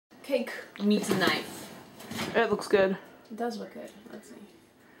cake meets a knife. It looks good. It does look good. Let's see.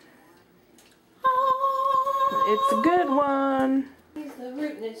 It's a good one. He's the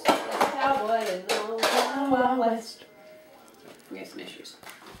rootinest cowboy in the Wild West. We have some issues.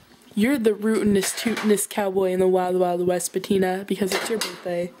 You're the rootinest, tootinest cowboy in the Wild Wild West, Bettina, because it's your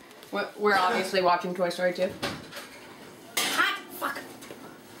birthday. We're obviously watching Toy Story 2. Ah, fuck.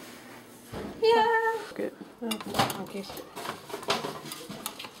 Yeah. Good. Oh, okay.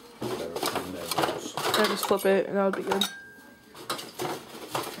 I just flip it and that would be good.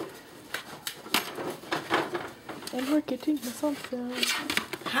 And we're getting this on film.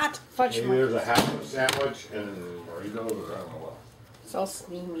 Hot fudge. Maybe there's a half sandwich and burritos or I don't know what. It's all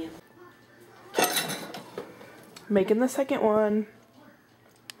steamy. Making the second one.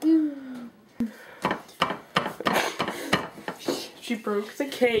 She broke the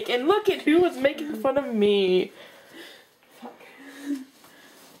cake, and look at who was making fun of me. Fuck.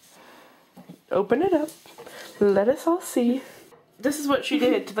 Open it up. Let us all see. This is what she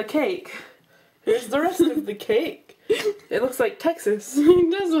did to the cake. Here's the rest of the cake. It looks like Texas.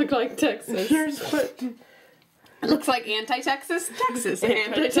 It does look like Texas. Here's what... It looks like anti-Texas, Texas.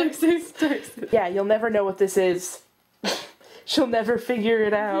 Anti-Texas, Texas. Yeah, you'll never know what this is. She'll never figure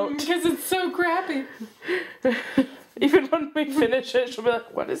it out. Because it's so crappy. Even when we finish it, she'll be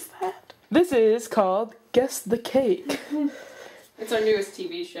like, what is that? This is called Guess the Cake. It's our newest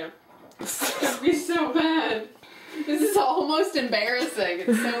TV show. It's gonna be so bad. This is almost embarrassing.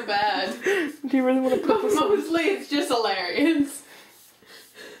 It's so bad. Do you really want to put this on? Mostly it's just hilarious.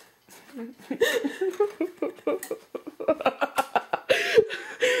 I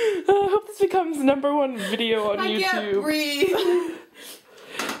hope this becomes #1 video on YouTube. I can't breathe.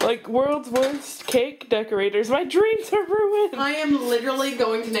 Like, world's worst cake decorators. My dreams are ruined. I am literally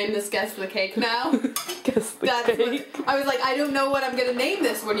going to name this Guess the Cake now. Guess the That's cake. what, I was like, I don't know what I'm gonna name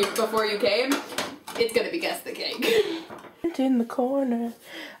this before you came. It's gonna be Guess the Cake. In the corner.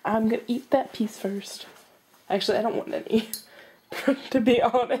 I'm gonna eat that piece first. Actually, I don't want any. To be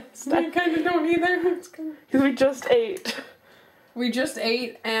honest. I kind of don't either. Because we just ate. We just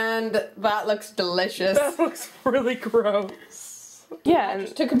ate and that looks delicious. That looks really gross. Yeah, and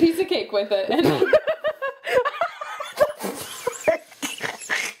Took a piece of cake with it. And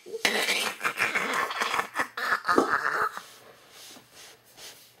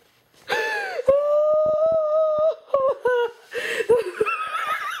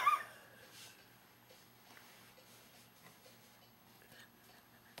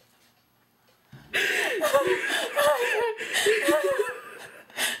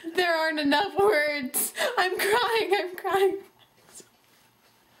there aren't enough words. I'm crying.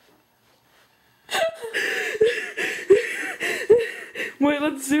 wait,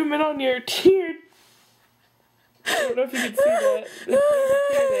 let's zoom in on your tear. I don't know if you can see that. There's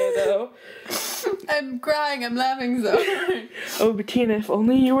a tear there, though. I'm crying, I'm laughing so hard. Oh, Bettina, if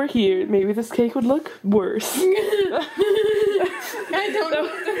only you were here, maybe this cake would look worse. I don't know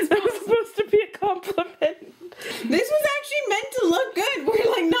if that's That was supposed to be a compliment. This was actually meant to look good. We're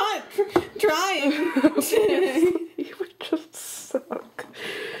like not trying. You would just suck.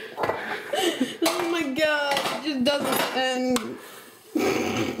 Oh my god, it just doesn't end.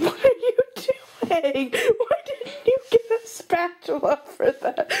 What are you doing? Why didn't you get a spatula for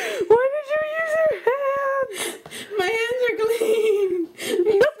that? Why did you use your hands? My hands are clean.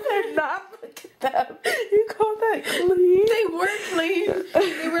 No, they're not. Look at them. You call that clean? They were clean.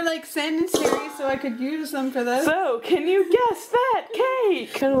 They were like sanitary, so I could use them for this. So, can you guess that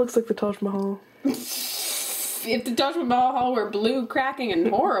cake? Kind of looks like the Taj Mahal. If the Taj Mahal were blue, cracking, and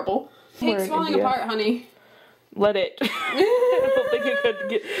horrible. Cake's falling India. apart, honey. Let it. I don't think it could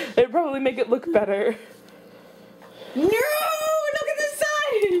get. It'd probably make it look better. No! Look at the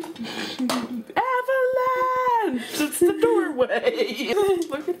side! Avalanche! It's the doorway.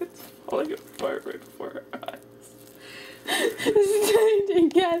 Look at it falling apart right before our eyes. Stay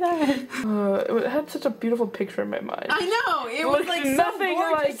together. It had such a beautiful picture in my mind. I know, it was like nothing so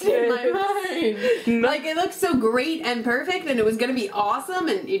gorgeous like in my this. mind. No. Like it looked so great and perfect, and it was gonna be awesome,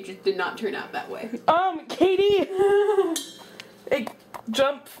 and it just did not turn out that way. Katie. Hey,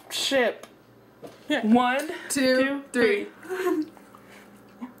 jump ship. 1, 2, 3.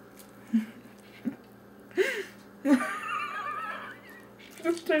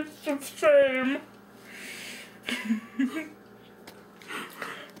 This tastes of shame.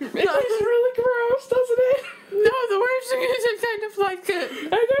 It tastes really gross, doesn't it? No, the worst thing is I kind of like it.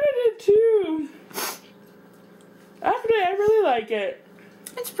 I kind of did too. Actually, I really like it.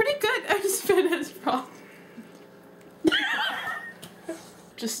 It's pretty good. I just finished wrong.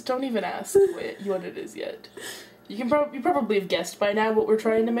 Just don't even ask what it is yet. You probably have guessed by now what we're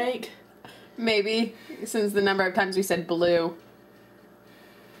trying to make. Maybe, since the number of times we said blue.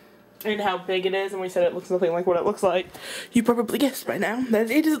 And how big it is, and we said it looks nothing like what it looks like. You probably guessed by now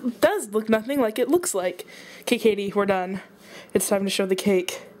that it does look nothing like it looks like. Okay, Katie, we're done. It's time to show the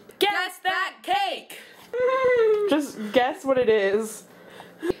cake. Guess that cake! Just guess what it is.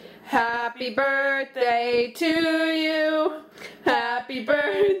 Happy birthday to you. Happy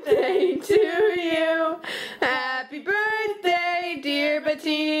birthday to you. Happy birthday, dear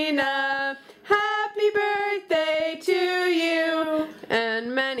Bettina. Happy birthday to you.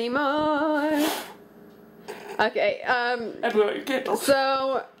 And many more. Okay, Everyone, candles.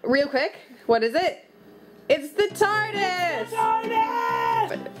 so, real quick, what is it? It's the TARDIS!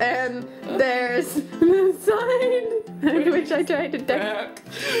 TARDIS! And there's the side, which I tried to decorate.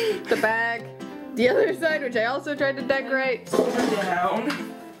 The back. The other side, which I also tried to decorate. Down.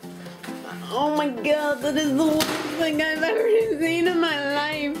 Oh my god, that is the worst thing I've ever seen in my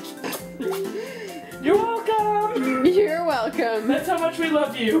life. You're welcome! You're welcome. That's how much we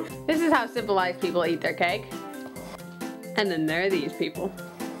love you. This is how civilized people eat their cake. And then there are these people.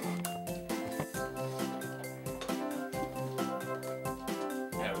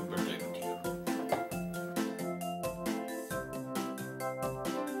 Happy birthday to you.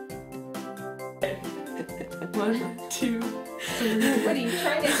 1, 2, 3. What are you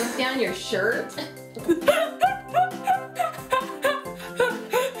trying to get down your shirt?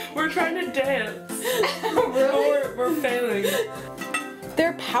 We're trying to dance. Really? We're failing.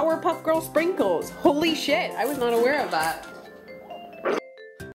 They're Powerpuff Girl sprinkles. Holy shit, I was not aware of that.